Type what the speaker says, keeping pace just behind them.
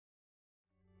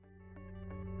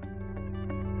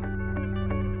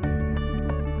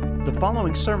The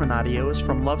following sermon audio is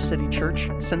from Love City Church,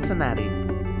 Cincinnati.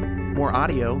 More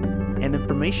audio and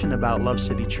information about Love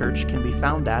City Church can be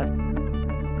found at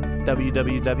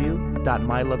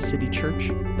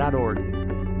www.mylovecitychurch.org.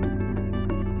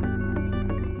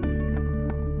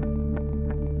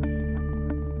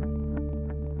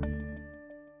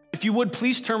 If you would,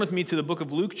 please turn with me to the book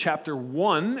of Luke, chapter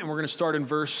 1, and we're going to start in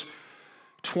verse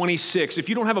 26. If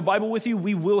you don't have a Bible with you,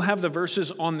 we will have the verses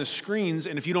on the screens,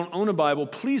 and if you don't own a Bible,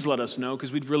 please let us know,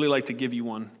 because we'd really like to give you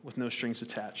one with no strings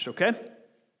attached, okay?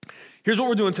 Here's what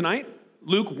we're doing tonight,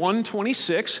 Luke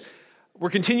 1:26. We're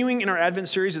continuing in our Advent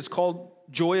series. It's called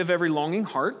Joy of Every Longing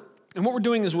Heart, and what we're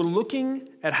doing is we're looking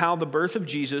at how the birth of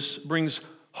Jesus brings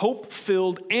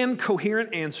hope-filled and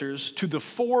coherent answers to the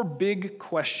four big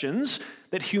questions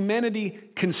that humanity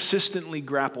consistently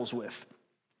grapples with.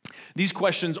 These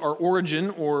questions are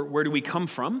origin, or where do we come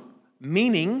from?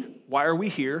 Meaning, why are we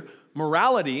here?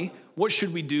 Morality, what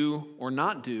should we do or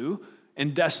not do?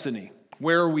 And destiny,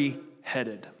 where are we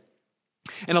headed?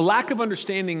 And a lack of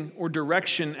understanding or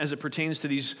direction as it pertains to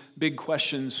these big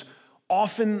questions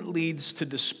often leads to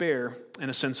despair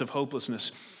and a sense of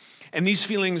hopelessness. And these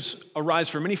feelings arise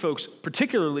for many folks,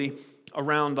 particularly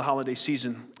around the holiday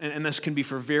season. And this can be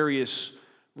for various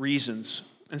reasons.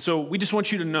 And so we just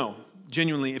want you to know,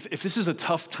 genuinely, if this is a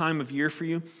tough time of year for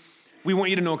you, we want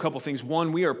you to know a couple things.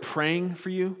 One, we are praying for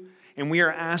you, and we are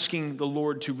asking the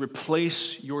Lord to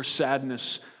replace your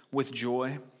sadness with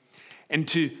joy, and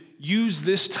to use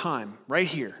this time right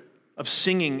here of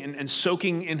singing and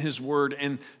soaking in His Word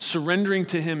and surrendering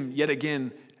to Him yet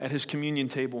again at His communion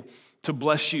table to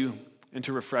bless you and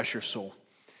to refresh your soul.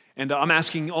 And I'm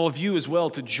asking all of you as well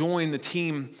to join the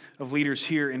team of leaders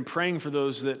here in praying for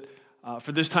those that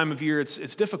for this time of year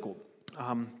it's difficult.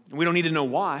 We don't need to know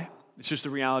why. It's just a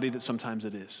reality that sometimes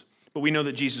it is. But we know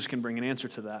that Jesus can bring an answer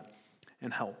to that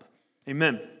and help.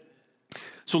 Amen.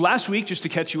 So last week, just to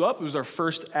catch you up, it was our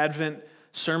first Advent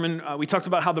sermon. We talked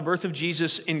about how the birth of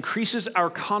Jesus increases our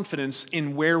confidence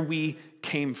in where we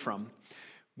came from.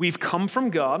 We've come from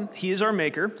God. He is our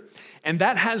maker. And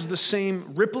that has the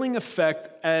same rippling effect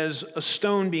as a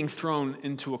stone being thrown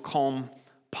into a calm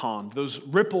pond. Those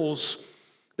ripples,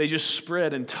 they just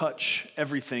spread and touch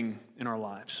everything in our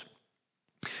lives.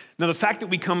 Now, the fact that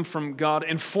we come from God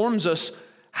informs us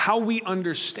how we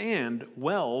understand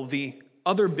well the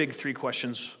other big three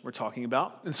questions we're talking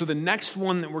about. And so the next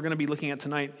one that we're going to be looking at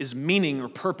tonight is meaning or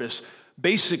purpose.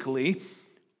 Basically,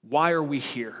 why are we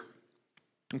here?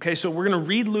 Okay, so we're going to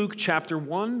read Luke chapter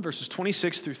 1, verses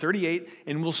 26 through 38,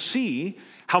 and we'll see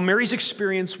how Mary's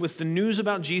experience with the news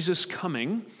about Jesus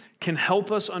coming can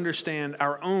help us understand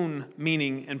our own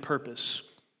meaning and purpose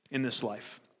in this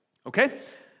life. Okay?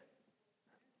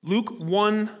 Luke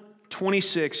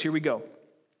 1:26, here we go.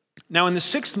 Now in the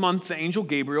 6th month, the angel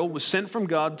Gabriel was sent from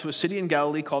God to a city in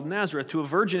Galilee called Nazareth to a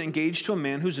virgin engaged to a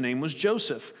man whose name was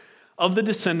Joseph, of the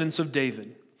descendants of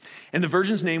David. And the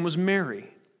virgin's name was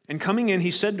Mary. And coming in,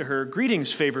 he said to her,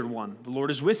 "Greetings, favored one, the Lord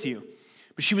is with you."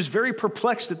 But she was very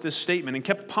perplexed at this statement and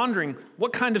kept pondering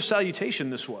what kind of salutation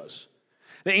this was.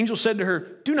 The angel said to her,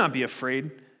 "Do not be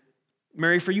afraid,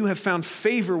 Mary, for you have found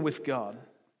favor with God.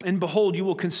 And behold, you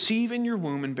will conceive in your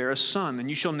womb and bear a son, and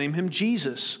you shall name him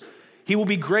Jesus. He will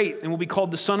be great and will be called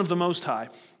the Son of the Most High.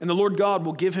 And the Lord God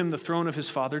will give him the throne of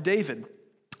his father David.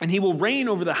 And he will reign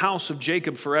over the house of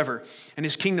Jacob forever, and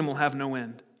his kingdom will have no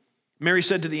end." Mary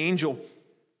said to the angel,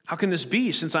 "How can this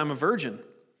be, since I'm a virgin?"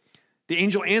 The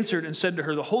angel answered and said to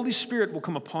her, "The Holy Spirit will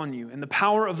come upon you, and the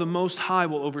power of the Most High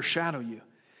will overshadow you.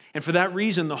 And for that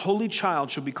reason, the Holy Child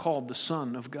shall be called the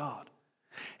Son of God.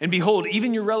 And behold,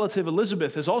 even your relative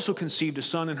Elizabeth has also conceived a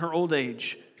son in her old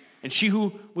age. And she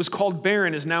who was called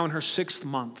barren is now in her 6th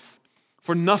month.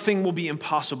 For nothing will be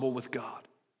impossible with God."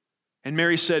 And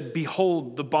Mary said,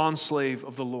 "Behold, the bondslave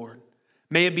of the Lord.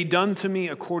 May it be done to me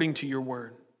according to your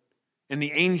word." And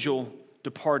the angel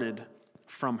departed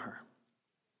from her.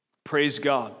 Praise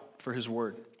God for his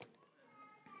word.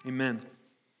 Amen.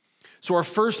 So our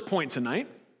first point tonight,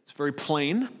 it's very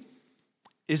plain,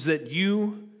 is that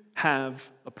you have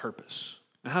a purpose.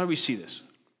 Now, how do we see this?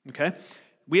 Okay.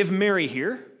 We have Mary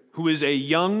here, who is a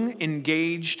young,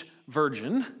 engaged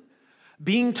virgin,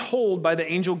 being told by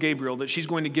the angel Gabriel that she's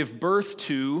going to give birth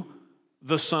to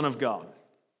the Son of God.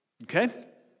 Okay?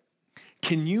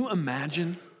 Can you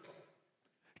imagine?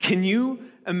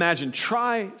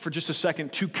 Try for just a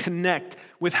second to connect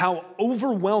with how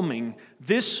overwhelming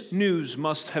this news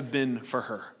must have been for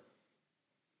her.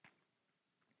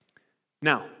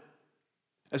 Now,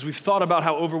 as we've thought about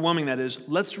how overwhelming that is,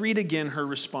 let's read again her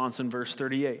response in verse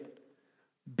 38.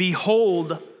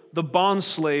 "Behold, the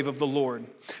bondslave of the Lord.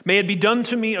 May it be done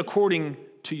to me according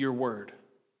to your word."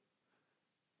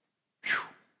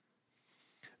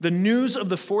 The news of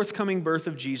the forthcoming birth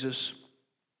of Jesus,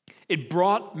 it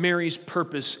brought Mary's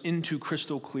purpose into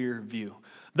crystal clear view.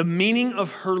 The meaning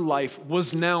of her life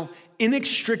was now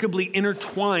inextricably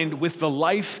intertwined with the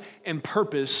life and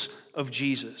purpose of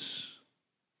Jesus.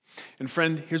 And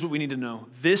friend, here's what we need to know.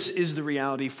 This is the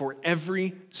reality for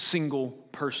every single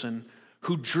person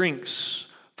who drinks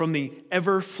from the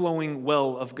ever-flowing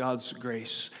well of God's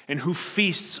grace and who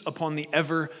feasts upon the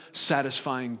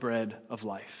ever-satisfying bread of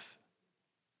life.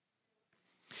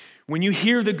 When you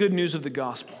hear the good news of the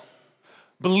gospel,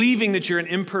 believing that you're an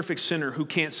imperfect sinner who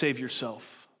can't save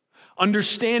yourself,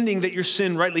 understanding that your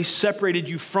sin rightly separated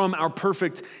you from our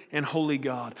perfect and holy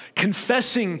God,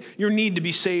 confessing your need to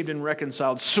be saved and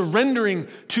reconciled, surrendering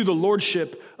to the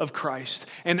lordship of Christ,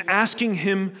 and asking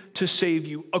him to save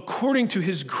you according to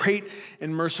his great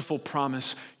and merciful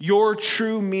promise, your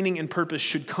true meaning and purpose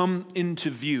should come into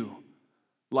view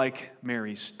like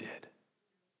Mary's did.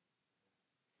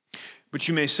 But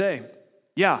you may say,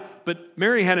 yeah, but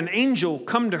Mary had an angel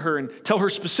come to her and tell her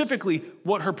specifically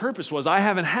what her purpose was. I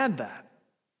haven't had that.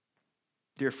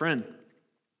 Dear friend,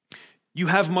 you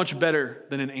have much better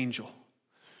than an angel.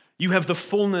 You have the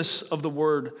fullness of the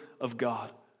Word of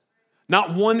God.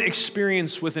 Not one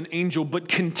experience with an angel, but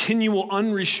continual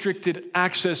unrestricted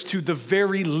access to the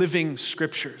very living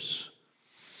Scriptures.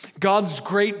 God's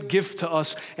great gift to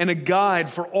us and a guide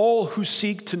for all who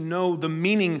seek to know the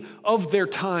meaning of their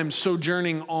time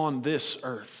sojourning on this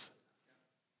earth.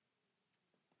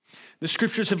 The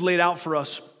Scriptures have laid out for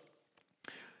us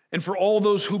and for all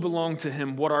those who belong to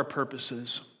him what our purpose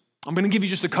is. I'm going to give you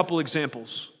just a couple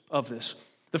examples of this.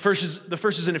 The first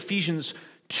is in Ephesians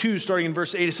 2, starting in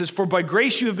verse 8. It says, "For by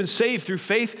grace you have been saved through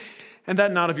faith, and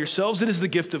that not of yourselves. It is the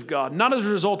gift of God, not as a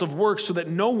result of works, so that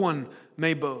no one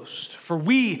may boast. For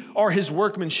we are his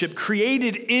workmanship,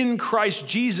 created in Christ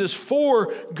Jesus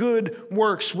for good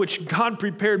works, which God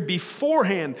prepared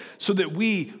beforehand so that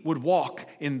we would walk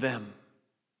in them."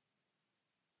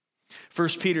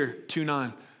 1 Peter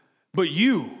 2:9, "But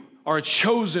you are a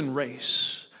chosen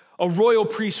race, a royal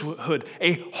priesthood,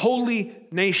 a holy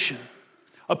nation,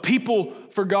 a people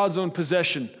for God's own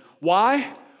possession."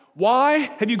 Why? Why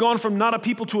have you gone from not a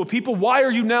people to a people? Why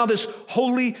are you now this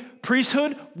holy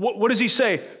priesthood? What does he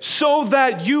say? "So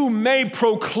that you may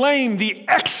proclaim the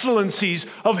excellencies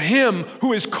of him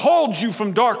who has called you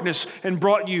from darkness and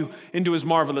brought you into his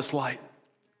marvelous light."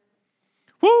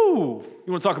 Woo!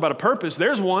 You want to talk about a purpose?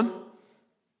 There's one.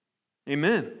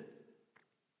 Amen.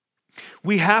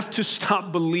 We have to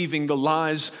stop believing the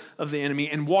lies of the enemy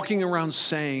and walking around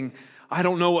saying, "I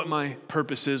don't know what my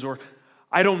purpose is," or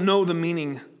 "I don't know the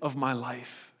meaning of my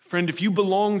life." Friend, if you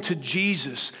belong to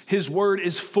Jesus, his word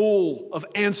is full of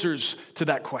answers to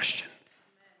that question.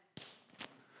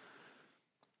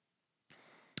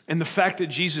 And the fact that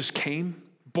Jesus came,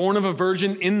 born of a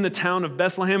virgin in the town of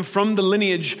Bethlehem from the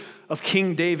lineage of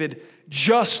King David,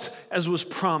 just as was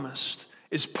promised,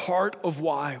 is part of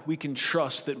why we can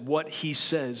trust that what he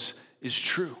says is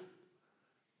true.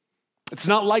 It's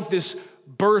not like this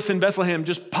birth in Bethlehem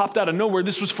just popped out of nowhere.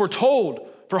 This was foretold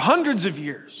for hundreds of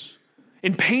years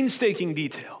in painstaking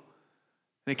detail.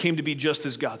 And it came to be just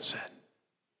as God said.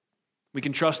 We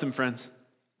can trust him, friends.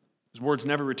 His words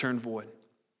never returned void,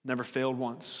 never failed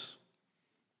once.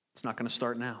 It's not going to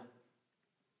start now.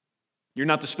 You're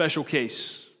not the special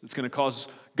case that's going to cause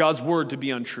God's word to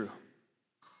be untrue.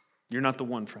 You're not the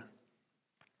one, friend.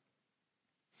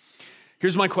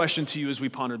 Here's my question to you as we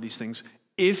ponder these things.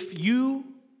 If you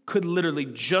could literally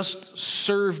just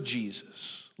serve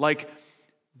Jesus, like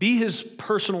be his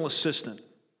personal assistant,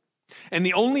 and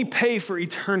the only pay for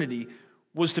eternity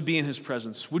was to be in his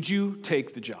presence, would you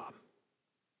take the job?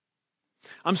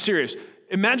 I'm serious.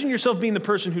 Imagine yourself being the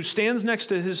person who stands next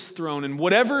to his throne, and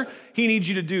whatever he needs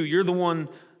you to do, you're the one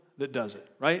that does it,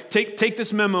 right? Take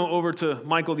this memo over to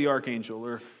Michael the Archangel,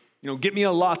 or get me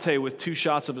a latte with 2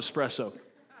 shots of espresso.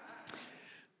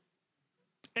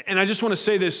 And I just want to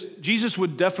say this. Jesus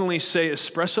would definitely say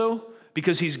espresso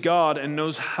because he's God and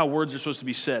knows how words are supposed to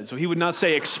be said. So he would not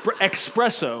say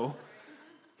espresso.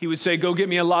 He would say, "Go get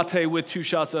me a latte with 2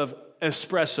 shots of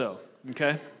espresso."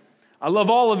 Okay? I love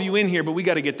all of you in here, but we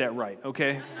got to get that right,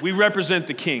 okay? We represent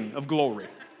the King of glory.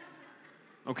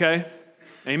 Okay?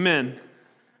 Amen.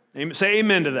 Amen. Say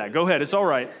amen to that. Go ahead. It's all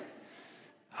right.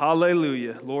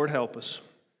 Hallelujah. Lord, help us.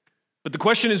 But the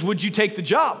question is, would you take the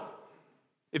job?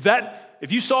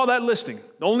 If you saw that listing,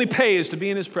 the only pay is to be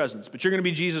in his presence, but you're going to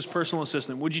be Jesus' personal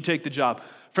assistant, would you take the job?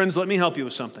 Friends, let me help you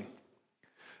with something.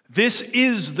 This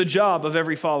is the job of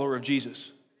every follower of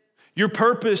Jesus. Your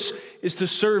purpose is to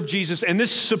serve Jesus, and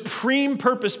this supreme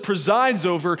purpose presides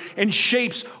over and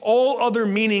shapes all other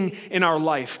meaning in our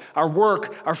life, our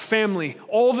work, our family,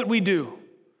 all that we do.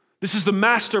 This is the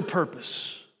master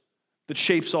purpose that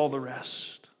shapes all the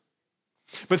rest.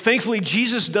 But thankfully,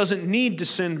 Jesus doesn't need to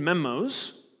send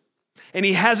memos, and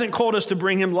he hasn't called us to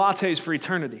bring him lattes for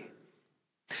eternity.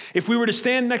 If we were to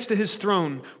stand next to his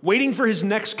throne, waiting for his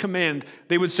next command,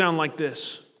 they would sound like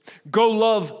this. Go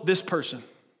love this person.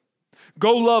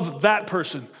 Go love that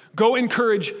person. Go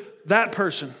encourage that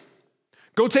person.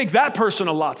 Go take that person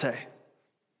a latte.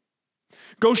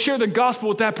 Go share the gospel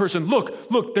with that person.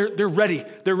 Look, they're ready.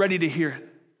 They're ready to hear it.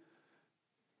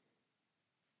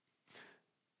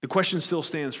 The question still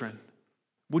stands, friend.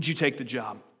 Would you take the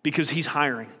job? Because he's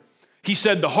hiring. He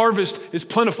said the harvest is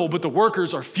plentiful, but the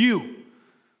workers are few.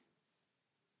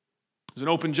 There's an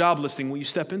open job listing. Will you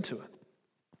step into it?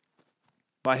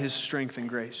 By his strength and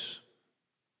grace.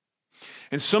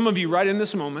 And some of you right in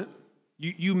this moment,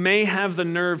 you may have the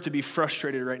nerve to be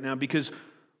frustrated right now because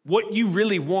what you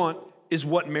really want is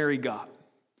what Mary got.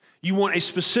 You want a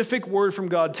specific word from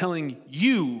God telling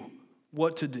you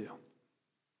what to do.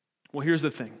 Well, here's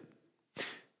the thing.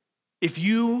 If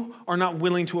you are not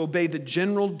willing to obey the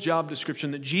general job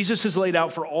description that Jesus has laid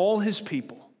out for all his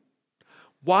people,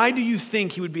 why do you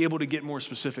think he would be able to get more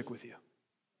specific with you?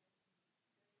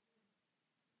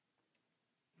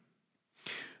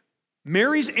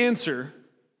 Mary's answer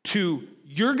to,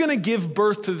 you're going to give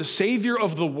birth to the Savior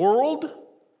of the world,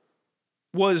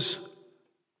 was,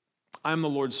 I'm the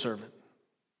Lord's servant.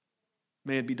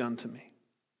 May it be done to me.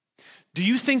 Do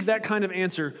you think that kind of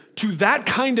answer to that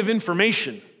kind of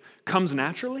information comes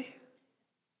naturally?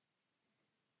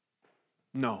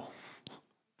 No,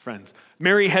 friends.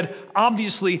 Mary had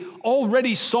obviously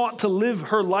already sought to live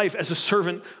her life as a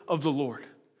servant of the Lord.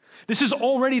 This is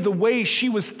already the way she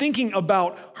was thinking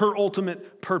about her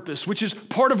ultimate purpose, which is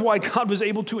part of why God was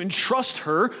able to entrust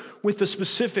her with the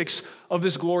specifics of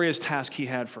this glorious task he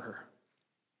had for her.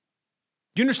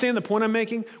 Do you understand the point I'm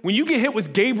making? When you get hit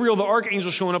with Gabriel, the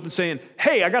archangel, showing up and saying,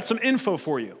 hey, I got some info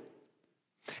for you.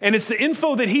 And it's the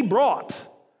info that he brought.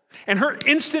 And her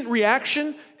instant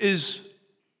reaction is,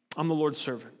 I'm the Lord's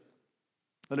servant.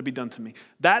 Let it be done to me.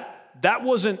 That's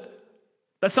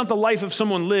not the life of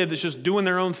someone lived that's just doing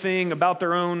their own thing about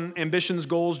their own ambitions,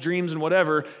 goals, dreams, and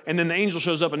whatever. And then the angel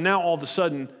shows up, and now all of a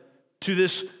sudden, to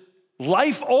this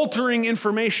life-altering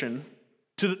information,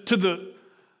 to the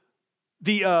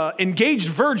engaged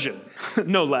virgin,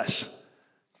 no less,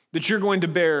 that you're going to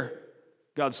bear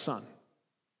God's son.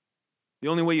 The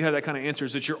only way you have that kind of answer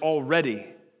is that you're already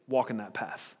walking that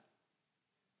path.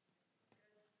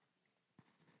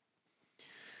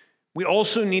 We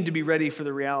also need to be ready for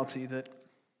the reality that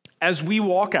as we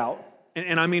walk out,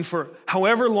 and I mean for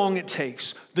however long it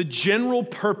takes, the general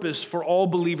purpose for all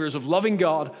believers of loving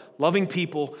God, loving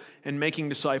people, and making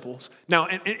disciples. Now,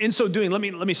 in so doing, let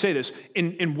me say this.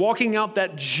 In walking out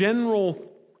that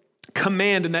general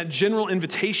command and that general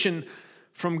invitation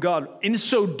from God, in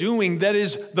so doing, that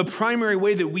is the primary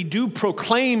way that we do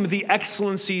proclaim the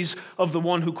excellencies of the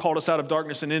one who called us out of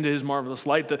darkness and into his marvelous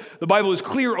light. The Bible is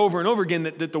clear over and over again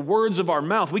that the words of our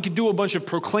mouth, we could do a bunch of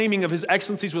proclaiming of his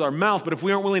excellencies with our mouth, but if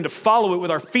we aren't willing to follow it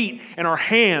with our feet and our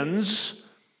hands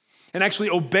and actually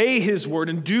obey his word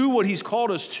and do what he's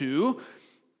called us to,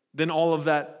 then all of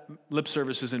that lip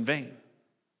service is in vain.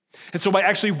 And so by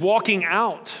actually walking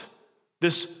out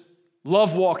this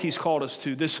love walk he's called us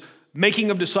to, this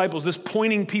making of disciples, this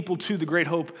pointing people to the great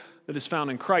hope that is found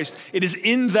in Christ, it is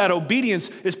in that obedience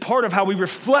is part of how we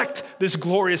reflect this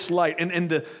glorious light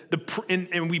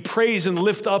and we praise and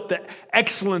lift up the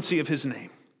excellency of his name.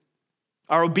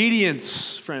 Our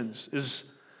obedience, friends, is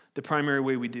the primary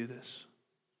way we do this.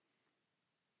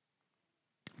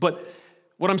 But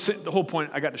what I'm saying, the whole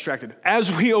point, I got distracted.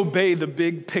 As we obey the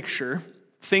big picture,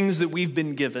 things that we've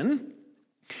been given,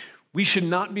 we should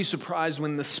not be surprised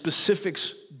when the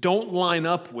specifics don't line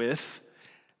up with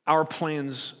our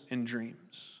plans and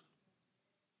dreams.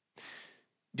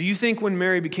 Do you think when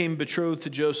Mary became betrothed to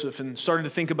Joseph and started to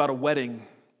think about a wedding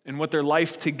and what their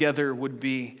life together would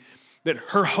be, that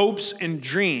her hopes and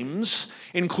dreams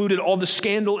included all the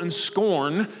scandal and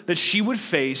scorn that she would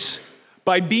face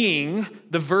by being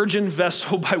the virgin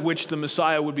vessel by which the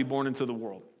Messiah would be born into the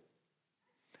world?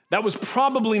 That was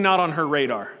probably not on her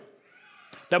radar.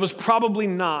 That was probably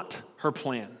not her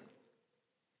plan.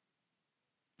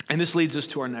 And this leads us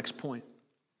to our next point.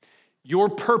 Your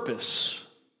purpose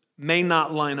may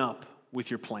not line up with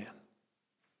your plan.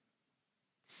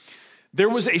 There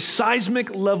was a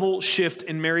seismic level shift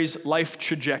in Mary's life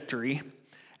trajectory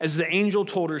as the angel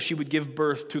told her she would give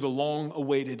birth to the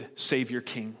long-awaited Savior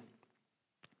King.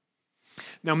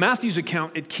 Now, Matthew's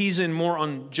account, it keys in more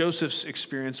on Joseph's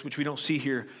experience, which we don't see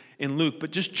here in Luke,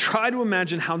 but just try to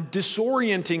imagine how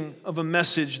disorienting of a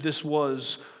message this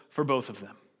was for both of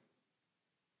them.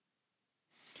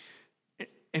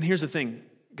 And here's the thing,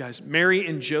 guys. Mary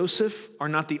and Joseph are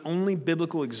not the only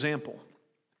biblical example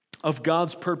of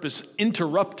God's purpose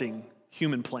interrupting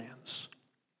human plans.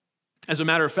 As a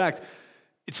matter of fact,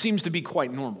 it seems to be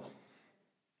quite normal.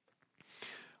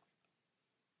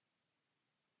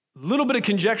 A little bit of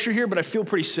conjecture here, but I feel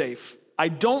pretty safe. I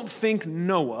don't think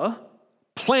Noah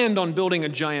planned on building a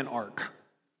giant ark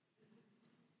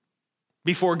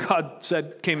before God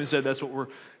came and said, that's what we're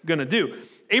going to do.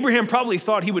 Abraham probably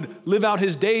thought he would live out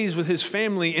his days with his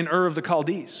family in Ur of the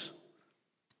Chaldees.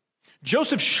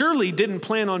 Joseph surely didn't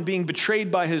plan on being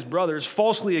betrayed by his brothers,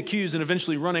 falsely accused, and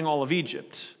eventually running all of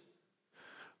Egypt.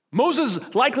 Moses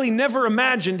likely never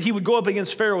imagined he would go up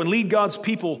against Pharaoh and lead God's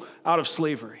people out of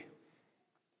slavery.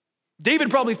 David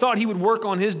probably thought he would work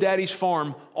on his daddy's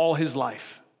farm all his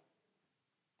life.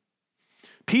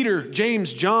 Peter,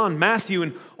 James, John, Matthew,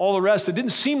 and all the rest, it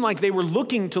didn't seem like they were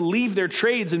looking to leave their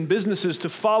trades and businesses to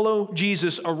follow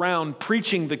Jesus around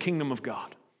preaching the kingdom of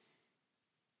God.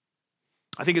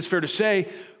 I think it's fair to say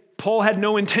Paul had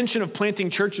no intention of planting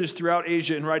churches throughout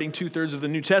Asia and writing 2/3 of the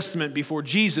New Testament before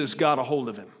Jesus got a hold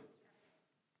of him.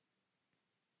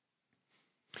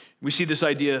 We see this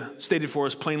idea stated for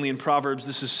us plainly in Proverbs.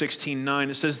 This is 16:9.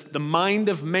 It says, "The mind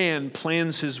of man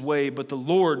plans his way, but the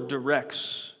Lord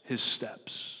directs his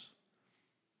steps."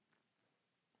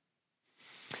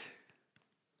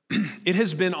 It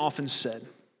has been often said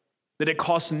that it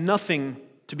costs nothing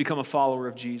to become a follower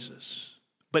of Jesus,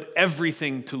 but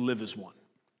everything to live as one.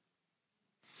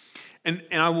 And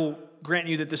I will grant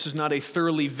you that this is not a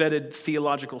thoroughly vetted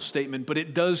theological statement, but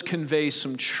it does convey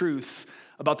some truth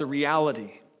about the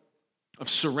reality of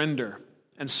surrender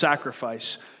and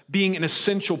sacrifice being an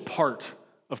essential part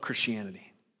of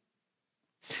Christianity.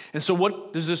 And so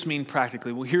what does this mean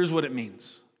practically? Well, here's what it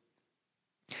means.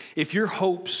 If your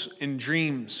hopes and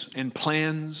dreams and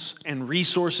plans and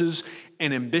resources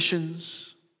and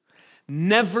ambitions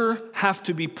never have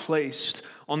to be placed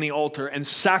on the altar and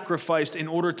sacrificed in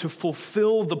order to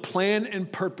fulfill the plan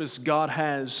and purpose God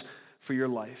has for your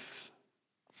life,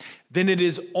 then it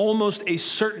is almost a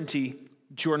certainty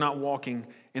that you are not walking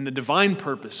in the divine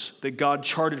purpose that God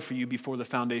charted for you before the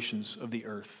foundations of the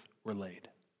earth were laid.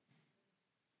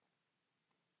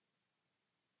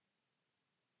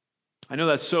 I know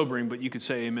that's sobering, but you could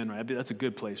say amen, right? That's a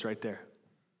good place right there.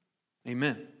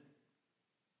 Amen.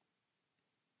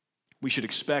 We should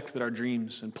expect that our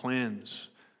dreams and plans,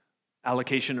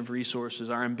 allocation of resources,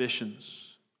 our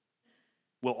ambitions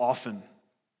will often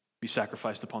be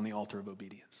sacrificed upon the altar of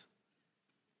obedience.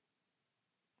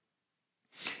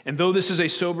 And though this is a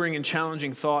sobering and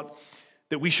challenging thought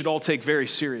that we should all take very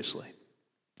seriously,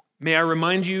 may I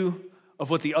remind you of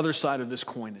what the other side of this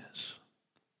coin is.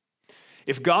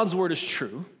 If God's word is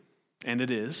true, and it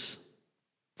is,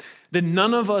 then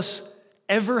none of us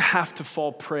ever have to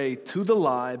fall prey to the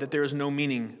lie that there is no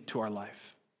meaning to our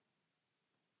life.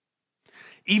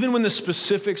 Even when the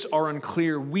specifics are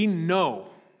unclear, we know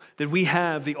that we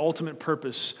have the ultimate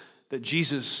purpose that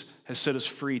Jesus has set us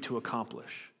free to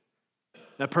accomplish.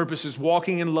 That purpose is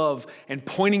walking in love and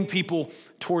pointing people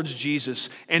towards Jesus.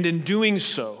 And in doing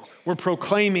so, we're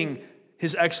proclaiming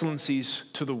his excellencies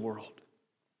to the world,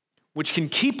 which can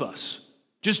keep us,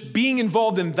 just being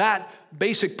involved in that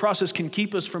basic process can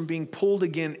keep us from being pulled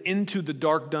again into the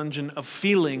dark dungeon of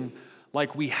feeling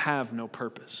like we have no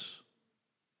purpose.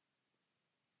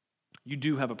 You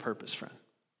do have a purpose, friend.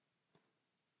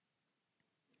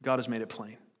 God has made it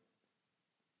plain.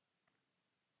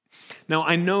 Now,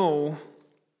 I know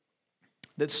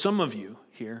that some of you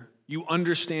here, you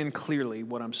understand clearly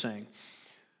what I'm saying.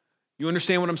 You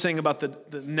understand what I'm saying about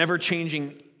the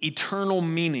never-changing, eternal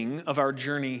meaning of our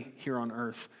journey here on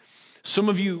earth. Some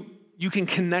of you can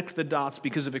connect the dots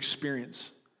because of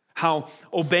experience. How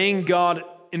obeying God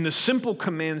in the simple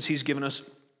commands he's given us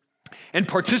and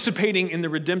participating in the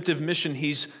redemptive mission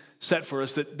he's set for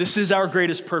us, that this is our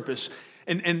greatest purpose.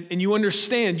 And you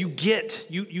understand,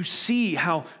 you see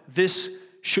how this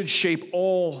should shape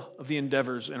all of the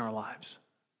endeavors in our lives.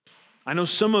 I know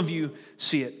some of you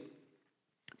see it,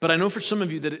 but I know for some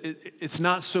of you that it's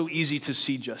not so easy to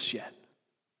see just yet.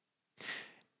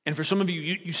 And for some of you,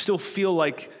 you still feel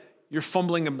like you're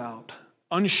fumbling about,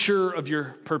 unsure of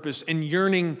your purpose and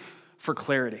yearning for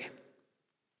clarity.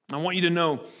 I want you to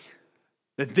know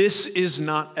that this is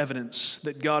not evidence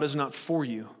that God is not for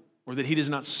you, or that he does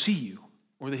not see you,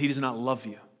 or that he does not love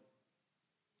you.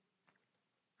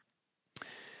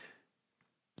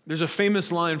 There's a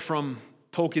famous line from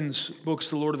Tolkien's books,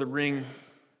 The Lord of the Ring.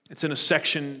 It's in a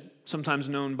section sometimes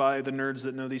known by the nerds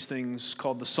that know these things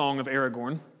called the Song of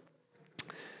Aragorn.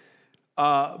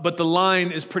 But the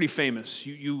line is pretty famous.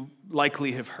 You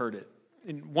likely have heard it.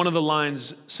 And one of the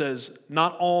lines says,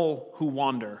 "Not all who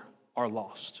wander are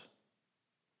lost."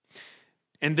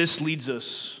 And this leads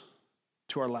us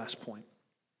to our last point.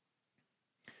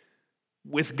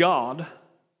 With God,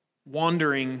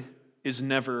 wandering is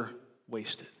never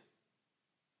wasted.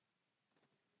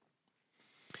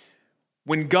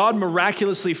 When God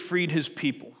miraculously freed his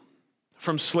people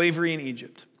from slavery in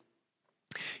Egypt,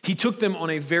 he took them on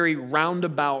a very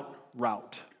roundabout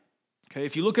route. Okay,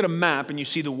 if you look at a map and you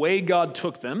see the way God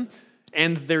took them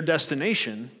and their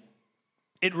destination,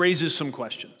 it raises some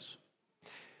questions.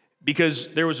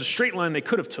 Because there was a straight line they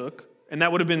could have took, and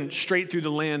that would have been straight through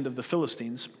the land of the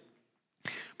Philistines.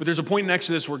 But there's a point in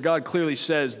Exodus where God clearly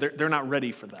says they're not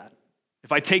ready for that.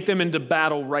 If I take them into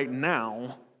battle right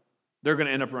now, they're going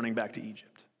to end up running back to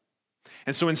Egypt.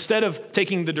 And so instead of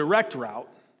taking the direct route,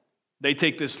 they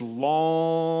take this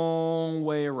long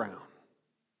way around.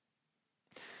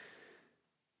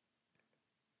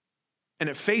 And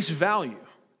at face value,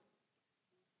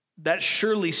 that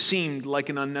surely seemed like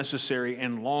an unnecessary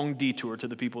and long detour to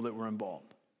the people that were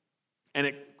involved. And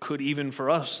it could even for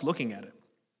us looking at it.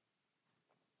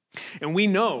 And we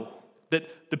know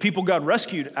that the people God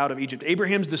rescued out of Egypt,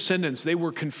 Abraham's descendants, they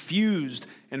were confused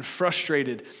and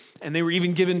frustrated, and they were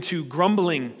even given to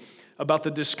grumbling about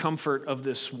the discomfort of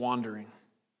this wandering.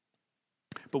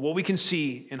 But what we can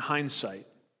see in hindsight,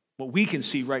 what we can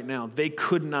see right now, they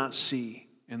could not see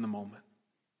in the moment.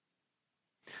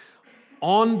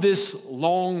 On this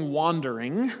long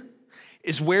wandering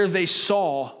is where they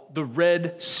saw the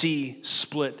Red Sea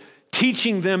split,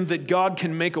 teaching them that God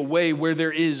can make a way where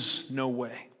there is no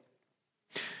way.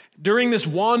 During this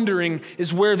wandering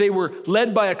is where they were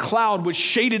led by a cloud which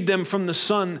shaded them from the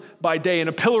sun by day and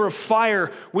a pillar of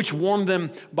fire which warmed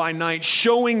them by night,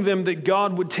 showing them that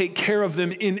God would take care of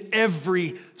them in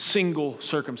every single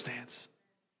circumstance.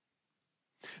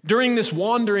 During this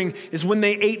wandering is when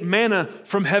they ate manna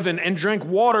from heaven and drank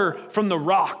water from the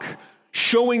rock,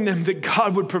 showing them that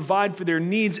God would provide for their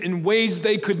needs in ways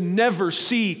they could never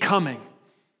see coming.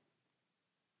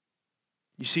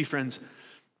 You see, friends,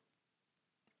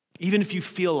 even if you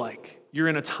feel like you're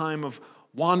in a time of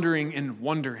wandering and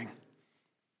wondering,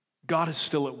 God is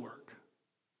still at work.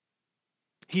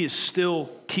 He is still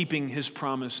keeping his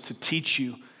promise to teach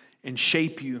you and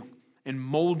shape you and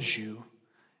mold you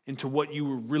into what you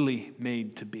were really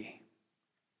made to be.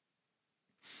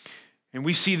 And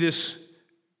we see this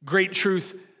great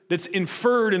truth that's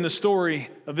inferred in the story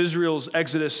of Israel's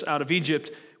exodus out of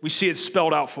Egypt. We see it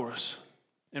spelled out for us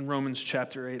in Romans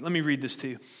chapter 8. Let me read this to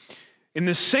you. In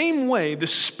the same way, the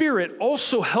Spirit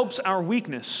also helps our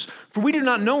weakness, for we do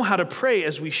not know how to pray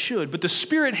as we should, but the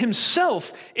Spirit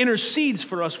himself intercedes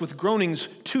for us with groanings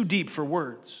too deep for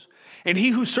words. And he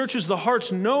who searches the hearts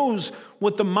knows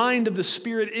what the mind of the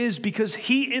Spirit is, because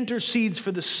he intercedes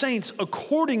for the saints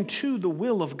according to the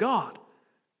will of God.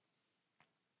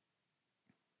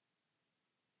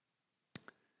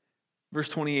 Verse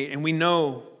 28, and we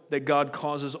know that God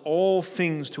causes all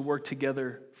things to work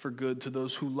together for good to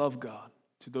those who love God,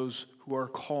 to those who are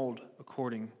called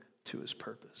according to his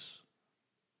purpose.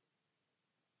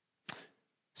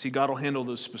 See, God will handle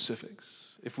those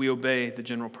specifics if we obey the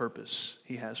general purpose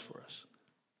he has for us.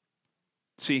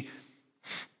 See,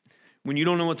 when you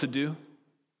don't know what to do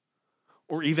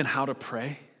or even how to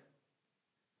pray,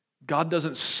 God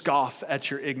doesn't scoff at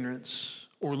your ignorance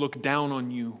or look down on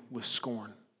you with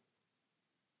scorn.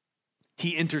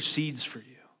 He intercedes for you,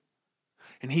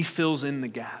 and he fills in the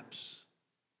gaps.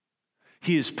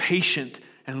 He is patient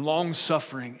and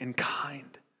long-suffering and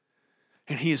kind,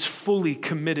 and he is fully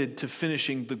committed to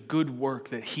finishing the good work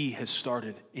that he has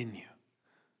started in you.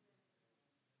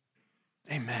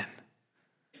 Amen.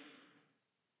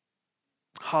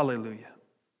 Hallelujah.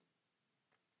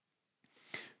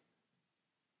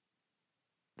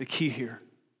 The key here,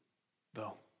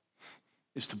 though,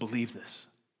 is to believe this.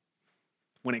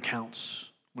 When it counts,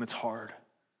 when it's hard,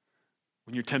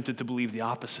 when you're tempted to believe the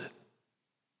opposite.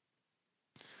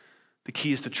 The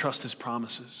key is to trust his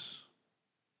promises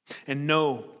and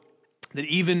know that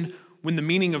even when the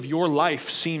meaning of your life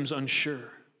seems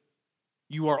unsure,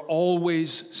 you are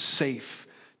always safe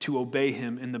to obey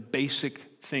him in the basic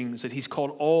things that he's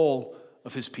called all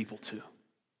of his people to.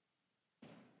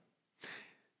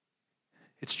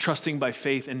 It's trusting by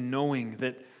faith and knowing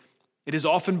that it is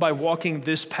often by walking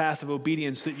this path of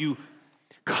obedience that you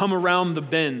come around the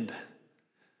bend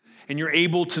and you're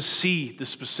able to see the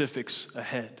specifics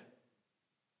ahead.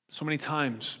 So many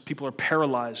times people are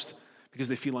paralyzed because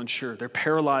they feel unsure. They're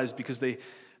paralyzed because they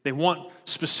want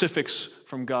specifics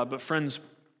from God. But friends,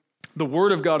 the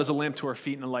Word of God is a lamp to our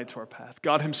feet and a light to our path.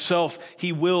 God himself,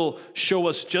 he will show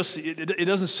us it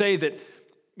doesn't say that,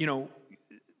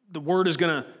 the Word is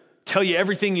going to tell you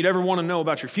everything you'd ever want to know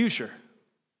about your future.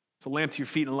 It's a lamp to your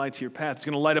feet and a light to your path. It's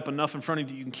going to light up enough in front of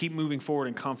you you can keep moving forward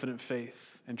in confident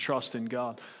faith and trust in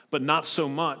God. But not so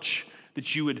much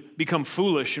that you would become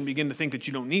foolish and begin to think that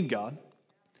you don't need God,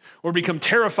 or become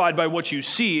terrified by what you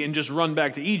see and just run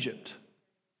back to Egypt.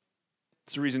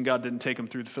 It's the reason God didn't take him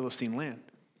through the Philistine land.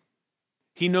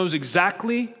 He knows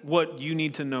exactly what you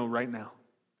need to know right now,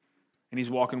 and he's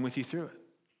walking with you through it.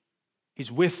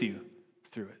 He's with you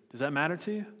through it. Does that matter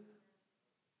to you?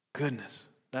 Goodness,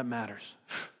 that matters.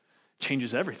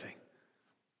 Changes everything.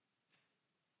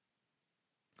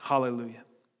 Hallelujah.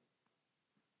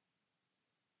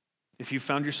 If you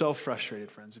found yourself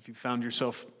frustrated, friends, if you found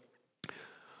yourself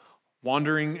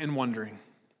wandering and wondering,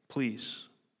 please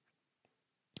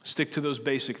stick to those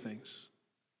basic things,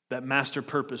 that master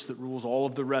purpose that rules all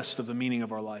of the rest of the meaning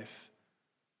of our life.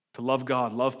 To love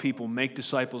God, love people, make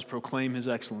disciples, proclaim his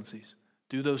excellencies.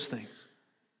 Do those things.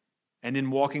 And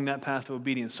in walking that path of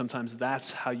obedience, sometimes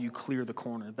that's how you clear the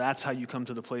corner. That's how you come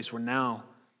to the place where now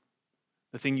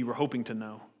the thing you were hoping to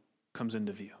know comes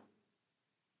into view.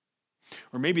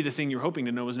 Or maybe the thing you're hoping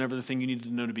to know was never the thing you needed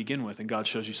to know to begin with, and God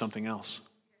shows you something else.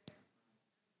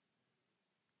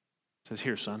 Says,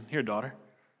 here, son, here, daughter.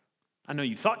 I know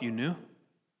you thought you knew,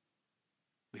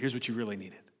 but here's what you really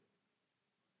needed.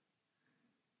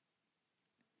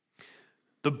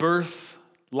 The birth,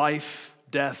 life,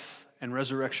 death, and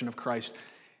resurrection of Christ,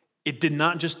 it did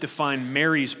not just define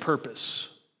Mary's purpose,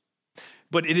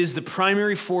 but it is the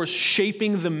primary force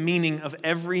shaping the meaning of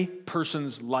every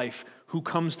person's life who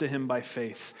comes to him by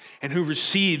faith and who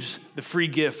receives the free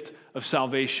gift of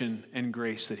salvation and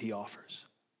grace that he offers.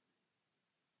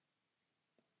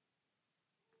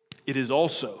 It is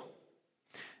also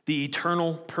the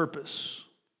eternal purpose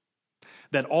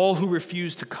that all who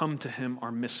refuse to come to him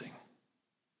are missing.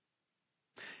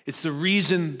 It's the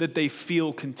reason that they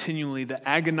feel continually the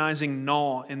agonizing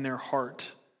gnaw in their heart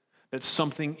that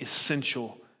something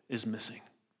essential is missing.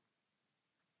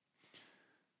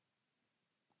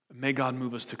 May God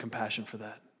move us to compassion for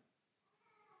that.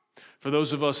 For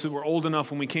those of us that were old enough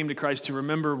when we came to Christ to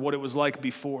remember what it was like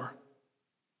before,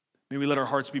 may we let our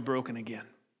hearts be broken again.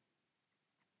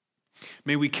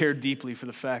 May we care deeply for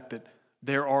the fact that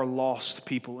there are lost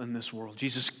people in this world.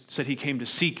 Jesus said he came to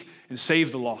seek and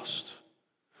save the lost.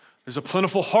 There's a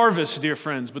plentiful harvest, dear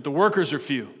friends, but the workers are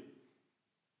few.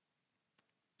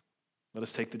 Let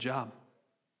us take the job.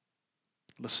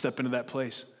 Let's step into that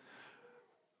place.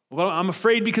 Well, I'm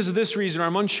afraid because of this reason, or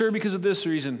I'm unsure because of this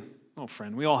reason. Oh,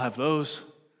 friend, we all have those.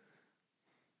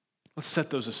 Let's set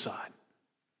those aside.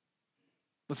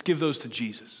 Let's give those to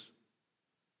Jesus.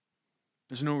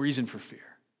 There's no reason for fear.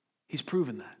 He's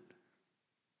proven that.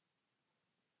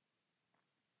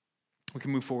 We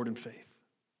can move forward in faith,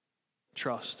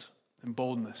 trust, and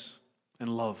boldness, and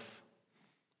love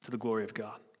to the glory of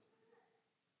God.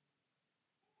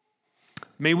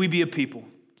 May we be a people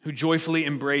who joyfully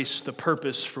embrace the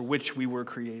purpose for which we were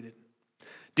created,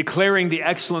 declaring the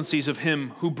excellencies of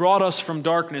him who brought us from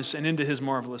darkness and into his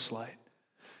marvelous light.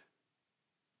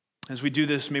 As we do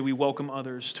this, may we welcome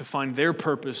others to find their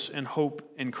purpose and hope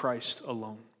in Christ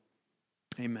alone.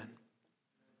 Amen.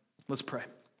 Let's pray.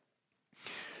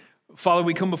 Father,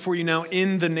 we come before you now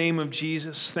in the name of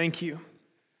Jesus. Thank you.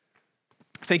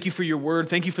 Thank you for your word.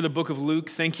 Thank you for the book of Luke.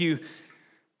 Thank you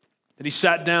that he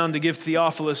sat down to give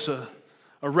Theophilus a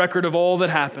record of all that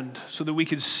happened so that we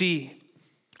could see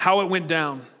how it went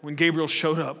down when Gabriel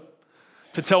showed up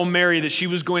to tell Mary that she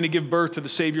was going to give birth to the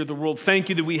Savior of the world. Thank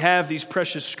you that we have these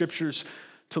precious scriptures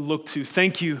to look to.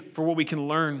 Thank you for what we can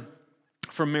learn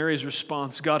from Mary's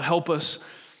response. God, help us.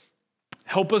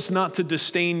 Help us not to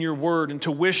disdain your word and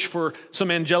to wish for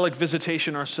some angelic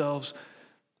visitation ourselves.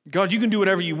 God, you can do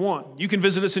whatever you want. You can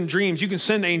visit us in dreams. You can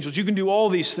send angels. You can do all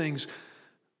these things.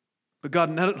 But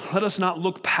God, let us not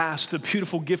look past the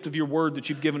beautiful gift of your word that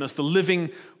you've given us, the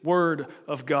living word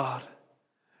of God,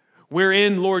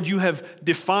 wherein, Lord, you have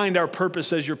defined our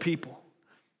purpose as your people.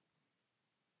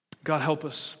 God, help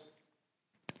us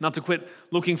not to quit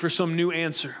looking for some new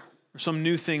answer or some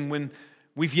new thing when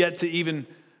we've yet to even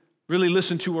really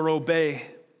listen to or obey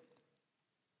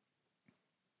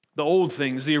the old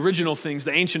things, the original things,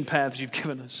 the ancient paths you've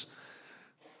given us.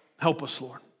 Help us,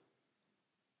 Lord.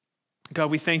 God,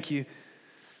 we thank you.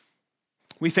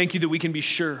 We thank you that we can be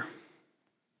sure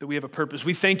that we have a purpose.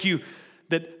 We thank you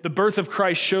that the birth of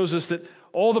Christ shows us that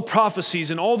all the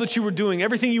prophecies and all that you were doing,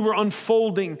 everything you were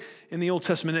unfolding in the Old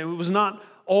Testament, it was not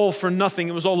all for nothing.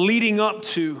 It was all leading up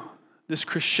to this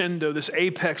crescendo, this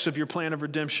apex of your plan of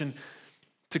redemption,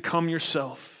 to come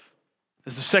yourself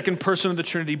as the second person of the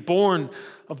Trinity, born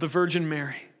of the Virgin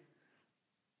Mary,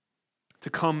 to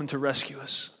come and to rescue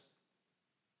us.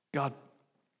 God,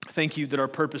 thank you that our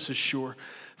purpose is sure.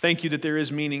 Thank you that there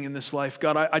is meaning in this life.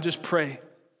 God, I just pray.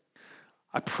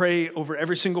 I pray over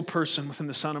every single person within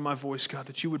the sound of my voice, God,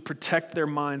 that you would protect their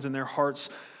minds and their hearts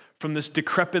from this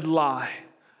decrepit lie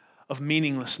of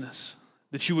meaninglessness,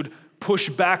 that you would push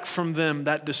back from them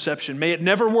that deception. May it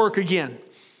never work again.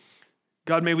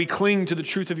 God, may we cling to the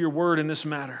truth of your word in this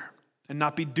matter and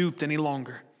not be duped any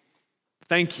longer.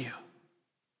 Thank you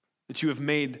that you have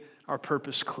made our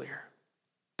purpose clear.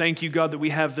 Thank you, God, that we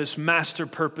have this master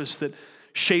purpose that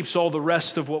shapes all the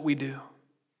rest of what we do.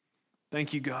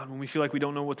 Thank you, God. When we feel like we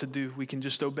don't know what to do, we can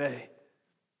just obey.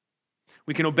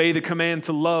 We can obey the command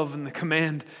to love and the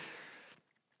command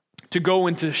to go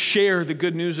and to share the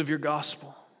good news of your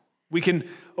gospel. We can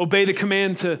obey the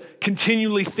command to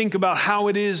continually think about how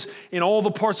it is in all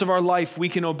the parts of our life we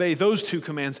can obey those two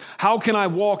commands. How can I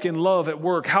walk in love at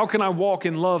work? How can I walk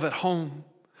in love at home?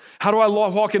 How do I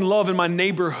walk in love in my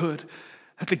neighborhood,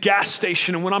 at the gas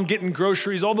station, and when I'm getting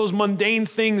groceries? All those mundane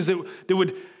things that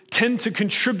would tend to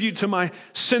contribute to my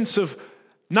sense of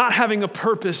not having a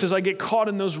purpose as I get caught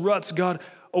in those ruts. God,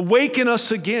 awaken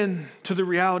us again to the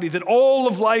reality that all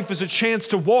of life is a chance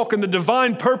to walk in the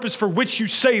divine purpose for which you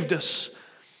saved us,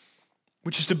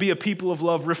 which is to be a people of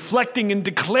love, reflecting and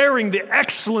declaring the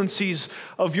excellencies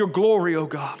of your glory, O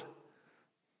God.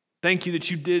 Thank you that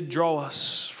you did draw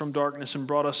us from darkness and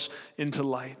brought us into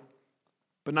light,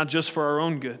 but not just for our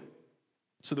own good,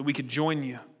 so that we could join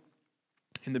you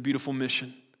in the beautiful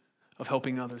mission of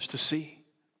helping others to see.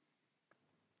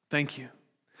 Thank you.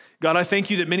 God, I thank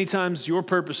you that many times your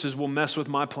purposes will mess with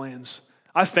my plans.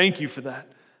 I thank you for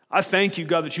that. I thank you,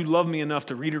 God, that you love me enough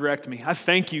to redirect me. I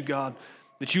thank you, God,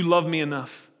 that you love me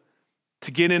enough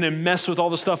to get in and mess with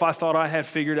all the stuff I thought I had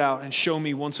figured out and show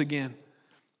me once again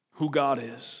who God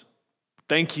is.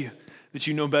 Thank you that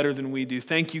you know better than we do.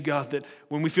 Thank you, God, that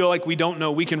when we feel like we don't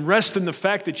know, we can rest in the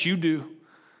fact that you do.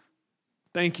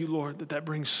 Thank you, Lord, that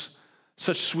brings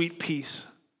such sweet peace.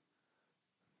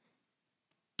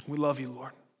 We love you,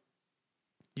 Lord.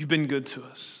 You've been good to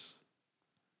us.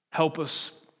 Help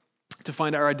us to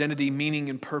find our identity, meaning,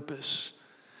 and purpose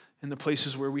in the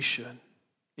places where we should.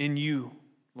 In you,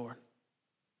 Lord.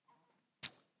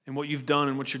 In what you've done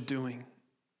and what you're doing.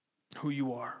 Who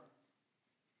you are.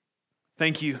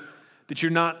 Thank you that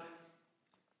you're not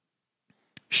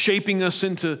shaping us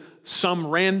into some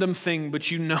random thing,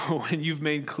 but you know and you've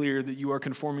made clear that you are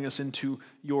conforming us into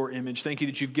your image. Thank you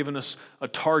that you've given us a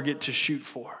target to shoot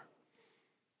for.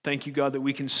 Thank you, God, that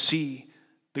we can see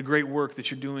the great work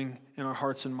that you're doing in our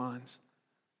hearts and minds.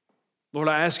 Lord,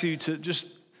 I ask you to just,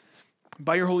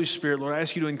 by your Holy Spirit, Lord, I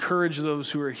ask you to encourage those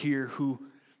who are here who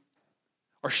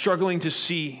are struggling to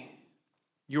see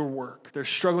your work. They're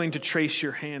struggling to trace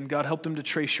your hand. God, help them to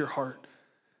trace your heart.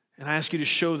 And I ask you to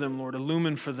show them, Lord,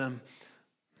 illumine for them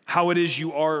how it is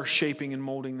you are shaping and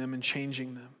molding them and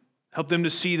changing them. Help them to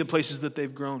see the places that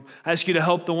they've grown. I ask you to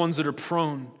help the ones that are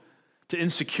prone to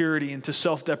insecurity and to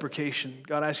self-deprecation.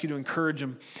 God, I ask you to encourage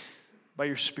them by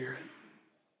your Spirit.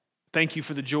 Thank you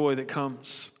for the joy that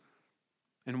comes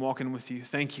in walking with you.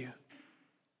 Thank you.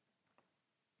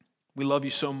 We love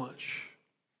you so much.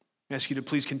 I ask you to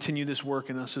please continue this work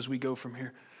in us as we go from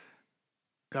here.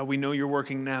 God, we know you're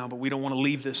working now, but we don't want to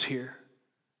leave this here.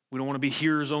 We don't want to be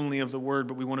hearers only of the word,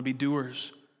 but we want to be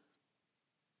doers.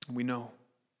 And we know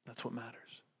that's what matters.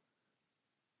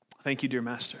 Thank you, dear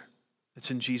Master. It's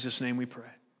in Jesus' name we pray.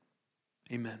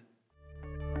 Amen.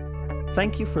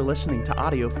 Thank you for listening to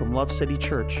audio from Love City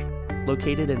Church,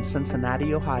 located in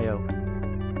Cincinnati, Ohio.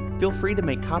 Feel free to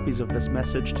make copies of this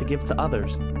message to give to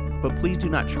others, but please do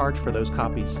not charge for those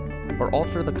copies or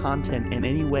alter the content in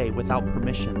any way without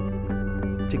permission.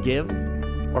 To give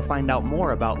or find out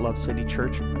more about Love City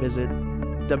Church, visit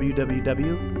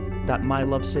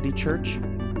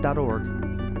www.mylovecitychurch.org.